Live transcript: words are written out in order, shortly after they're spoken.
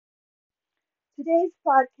Today's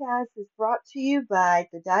podcast is brought to you by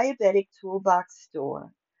the Diabetic Toolbox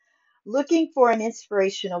Store. Looking for an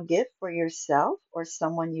inspirational gift for yourself or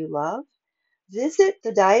someone you love? Visit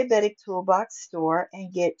the Diabetic Toolbox Store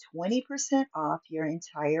and get 20% off your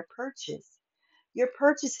entire purchase. Your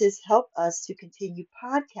purchases help us to continue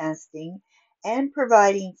podcasting and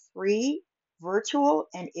providing free virtual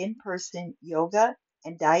and in person yoga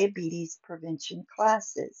and diabetes prevention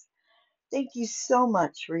classes. Thank you so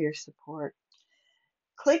much for your support.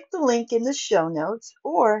 Click the link in the show notes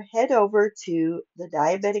or head over to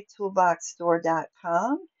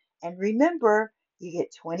thediabetictoolboxstore.com and remember, you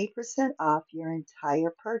get 20% off your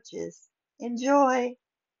entire purchase. Enjoy!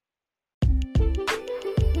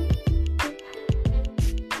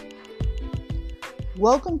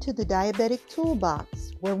 Welcome to the Diabetic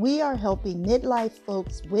Toolbox, where we are helping midlife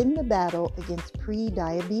folks win the battle against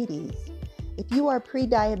pre-diabetes. If you are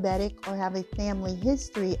pre-diabetic or have a family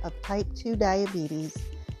history of type 2 diabetes,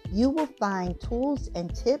 you will find tools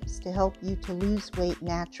and tips to help you to lose weight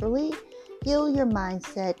naturally, heal your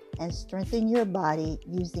mindset, and strengthen your body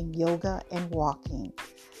using yoga and walking.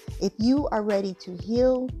 If you are ready to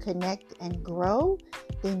heal, connect, and grow,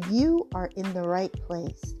 then you are in the right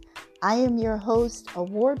place. I am your host,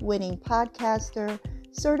 award-winning podcaster,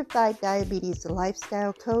 certified diabetes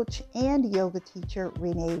lifestyle coach, and yoga teacher,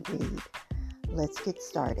 Renee Reed. Let's get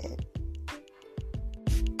started.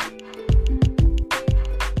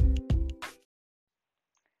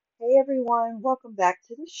 Hey everyone, welcome back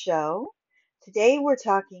to the show. Today we're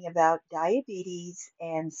talking about diabetes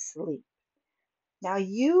and sleep. Now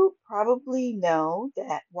you probably know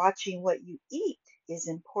that watching what you eat is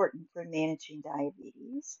important for managing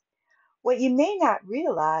diabetes. What you may not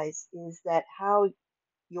realize is that how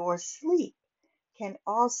your sleep can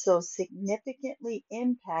also significantly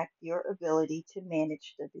impact your ability to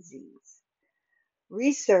manage the disease.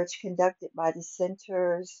 Research conducted by the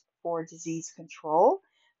Centers for Disease Control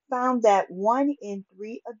found that 1 in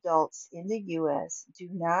 3 adults in the U.S. do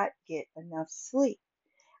not get enough sleep,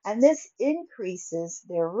 and this increases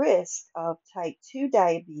their risk of type 2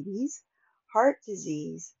 diabetes, heart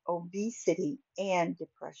disease, obesity, and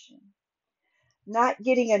depression. Not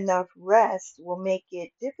getting enough rest will make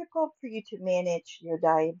it difficult for you to manage your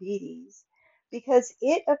diabetes because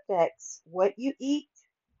it affects what you eat,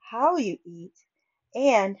 how you eat,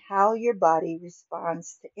 and how your body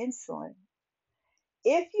responds to insulin.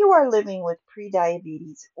 If you are living with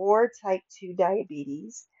prediabetes or type 2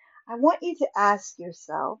 diabetes, I want you to ask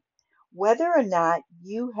yourself whether or not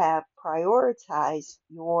you have prioritized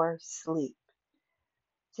your sleep.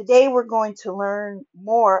 Today, we're going to learn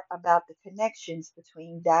more about the connections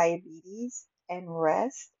between diabetes and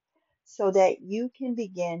rest so that you can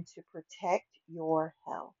begin to protect your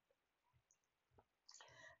health.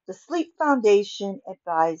 The Sleep Foundation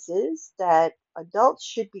advises that adults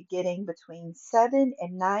should be getting between 7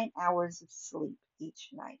 and 9 hours of sleep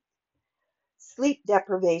each night. Sleep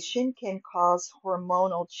deprivation can cause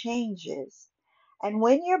hormonal changes. And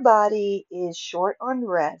when your body is short on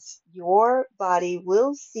rest, your body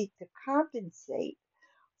will seek to compensate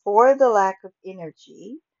for the lack of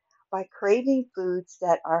energy by craving foods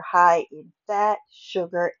that are high in fat,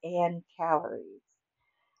 sugar, and calories.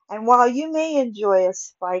 And while you may enjoy a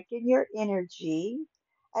spike in your energy,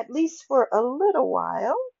 at least for a little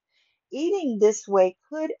while, eating this way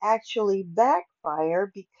could actually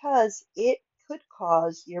backfire because it could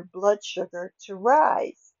cause your blood sugar to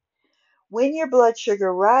rise. When your blood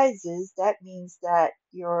sugar rises, that means that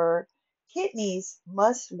your kidneys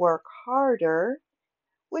must work harder,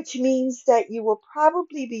 which means that you will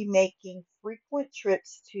probably be making frequent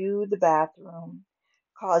trips to the bathroom,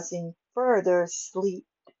 causing further sleep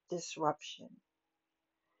disruption.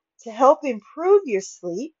 To help improve your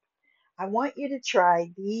sleep, I want you to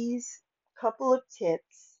try these couple of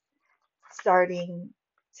tips starting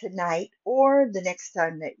tonight or the next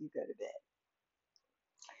time that you go to bed.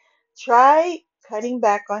 Try cutting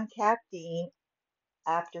back on caffeine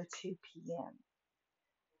after 2 p.m.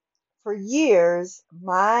 For years,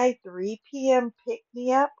 my 3 p.m.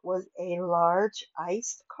 pick-me-up was a large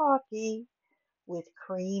iced coffee with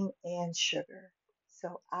cream and sugar.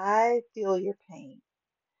 So I feel your pain.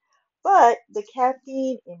 But the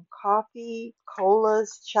caffeine in coffee,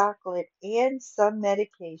 colas, chocolate, and some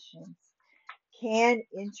medications can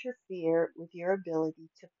interfere with your ability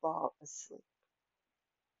to fall asleep.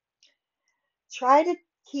 Try to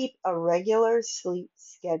keep a regular sleep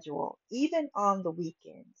schedule, even on the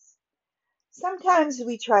weekends. Sometimes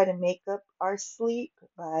we try to make up our sleep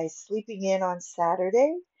by sleeping in on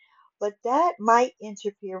Saturday, but that might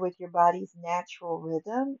interfere with your body's natural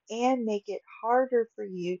rhythm and make it harder for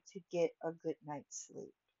you to get a good night's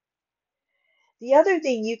sleep. The other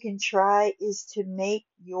thing you can try is to make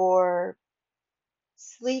your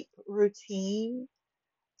sleep routine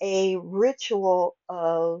a ritual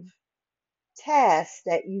of tasks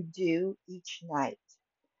that you do each night.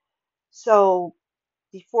 So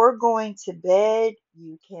before going to bed,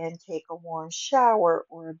 you can take a warm shower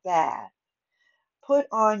or a bath. Put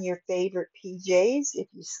on your favorite PJs if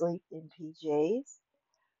you sleep in PJs.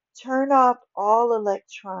 Turn off all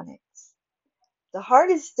electronics. The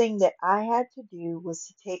hardest thing that I had to do was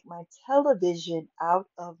to take my television out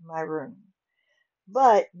of my room.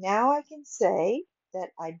 But now I can say that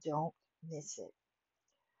I don't miss it.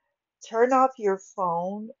 Turn off your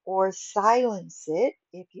phone or silence it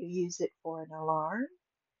if you use it for an alarm.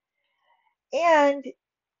 And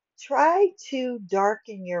try to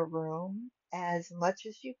darken your room as much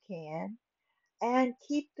as you can and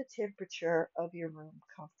keep the temperature of your room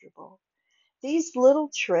comfortable. These little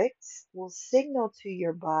tricks will signal to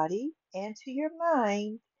your body and to your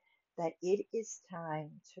mind that it is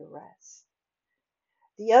time to rest.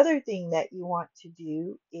 The other thing that you want to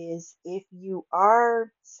do is if you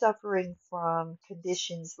are suffering from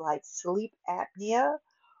conditions like sleep apnea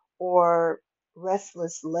or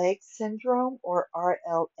restless leg syndrome or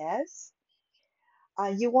RLS,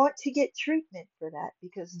 you want to get treatment for that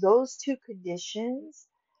because those two conditions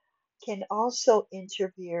can also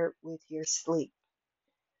interfere with your sleep.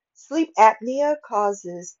 Sleep apnea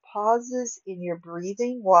causes pauses in your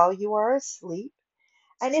breathing while you are asleep,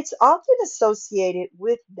 and it's often associated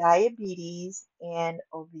with diabetes and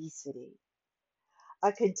obesity.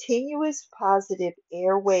 A continuous positive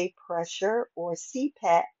airway pressure or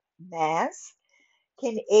CPAP mask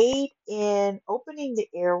can aid in opening the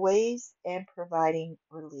airways and providing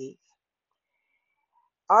relief.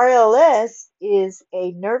 RLS is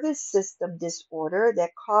a nervous system disorder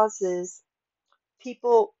that causes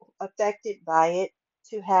people affected by it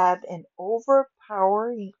to have an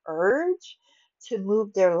overpowering urge to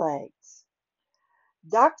move their legs.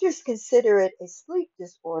 Doctors consider it a sleep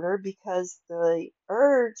disorder because the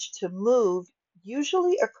urge to move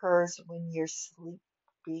usually occurs when you're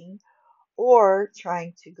sleeping or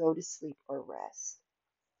trying to go to sleep or rest.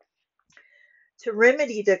 To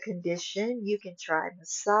remedy the condition, you can try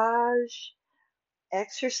massage,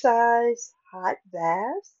 exercise, hot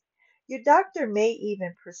baths. Your doctor may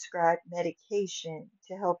even prescribe medication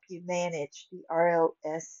to help you manage the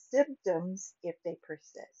RLS symptoms if they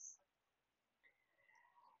persist.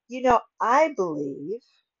 I believe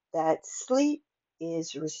that sleep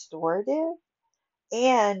is restorative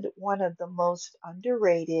and one of the most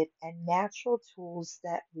underrated and natural tools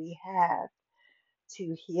that we have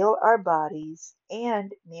to heal our bodies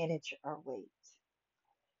and manage our weight.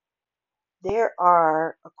 There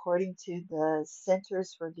are, according to the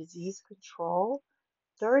Centers for Disease Control,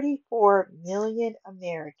 34 million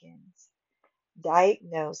Americans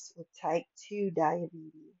diagnosed with type 2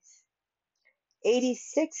 diabetes.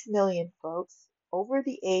 86 million folks over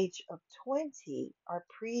the age of 20 are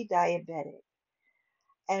pre-diabetic.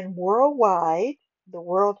 And worldwide, the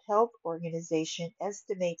World Health Organization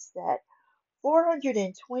estimates that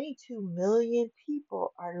 422 million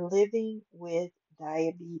people are living with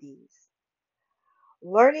diabetes.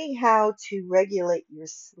 Learning how to regulate your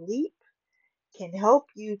sleep can help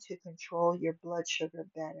you to control your blood sugar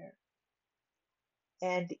better.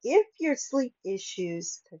 And if your sleep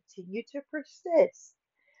issues continue to persist,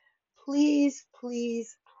 please,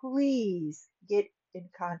 please, please get in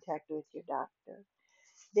contact with your doctor.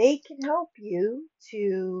 They can help you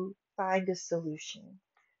to find a solution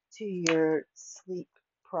to your sleep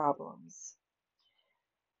problems.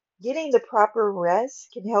 Getting the proper rest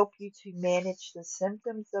can help you to manage the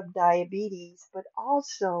symptoms of diabetes, but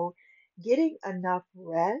also getting enough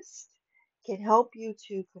rest can help you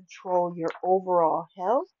to control your overall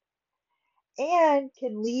health and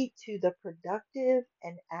can lead to the productive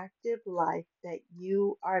and active life that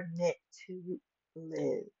you are meant to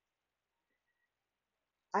live.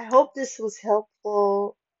 I hope this was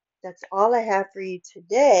helpful. That's all I have for you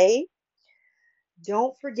today.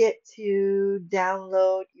 Don't forget to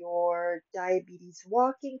download your diabetes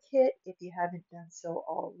walking kit if you haven't done so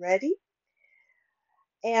already.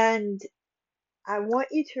 And I want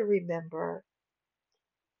you to remember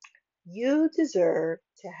you deserve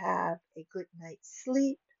to have a good night's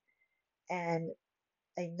sleep and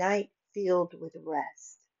a night filled with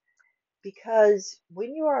rest. Because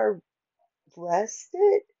when you are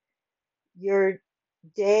rested, your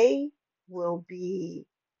day will be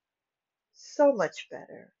so much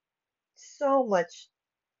better, so much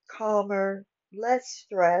calmer, less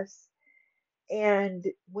stress. And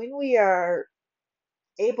when we are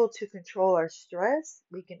able to control our stress,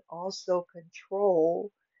 we can also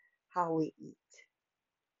control how we eat.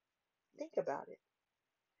 Think about it.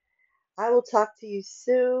 I will talk to you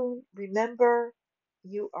soon. Remember,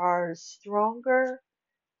 you are stronger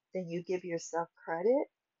than you give yourself credit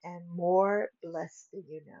and more blessed than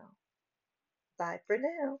you know. Bye for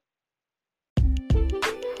now.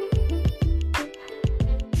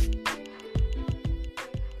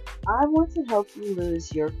 I want to help you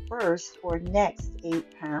lose your first or next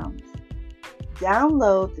 8 pounds.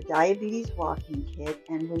 Download the Diabetes Walking Kit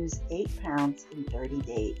and lose 8 pounds in 30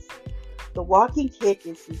 days. The walking kit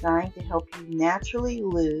is designed to help you naturally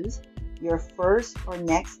lose your first or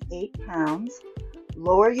next 8 pounds,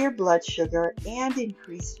 lower your blood sugar, and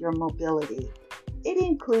increase your mobility. It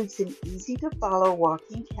includes an easy to follow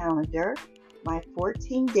walking calendar, my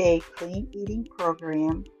 14-day clean eating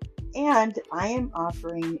program, and I am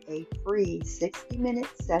offering a free 60-minute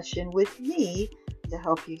session with me to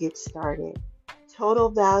help you get started. Total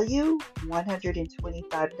value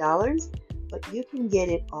 $125, but you can get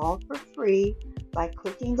it all for free by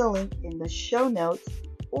clicking the link in the show notes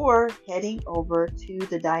or heading over to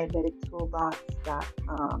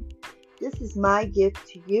thediabetictoolbox.com. This is my gift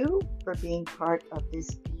to you for being part of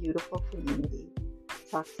this beautiful community.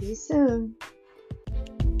 Talk to you soon.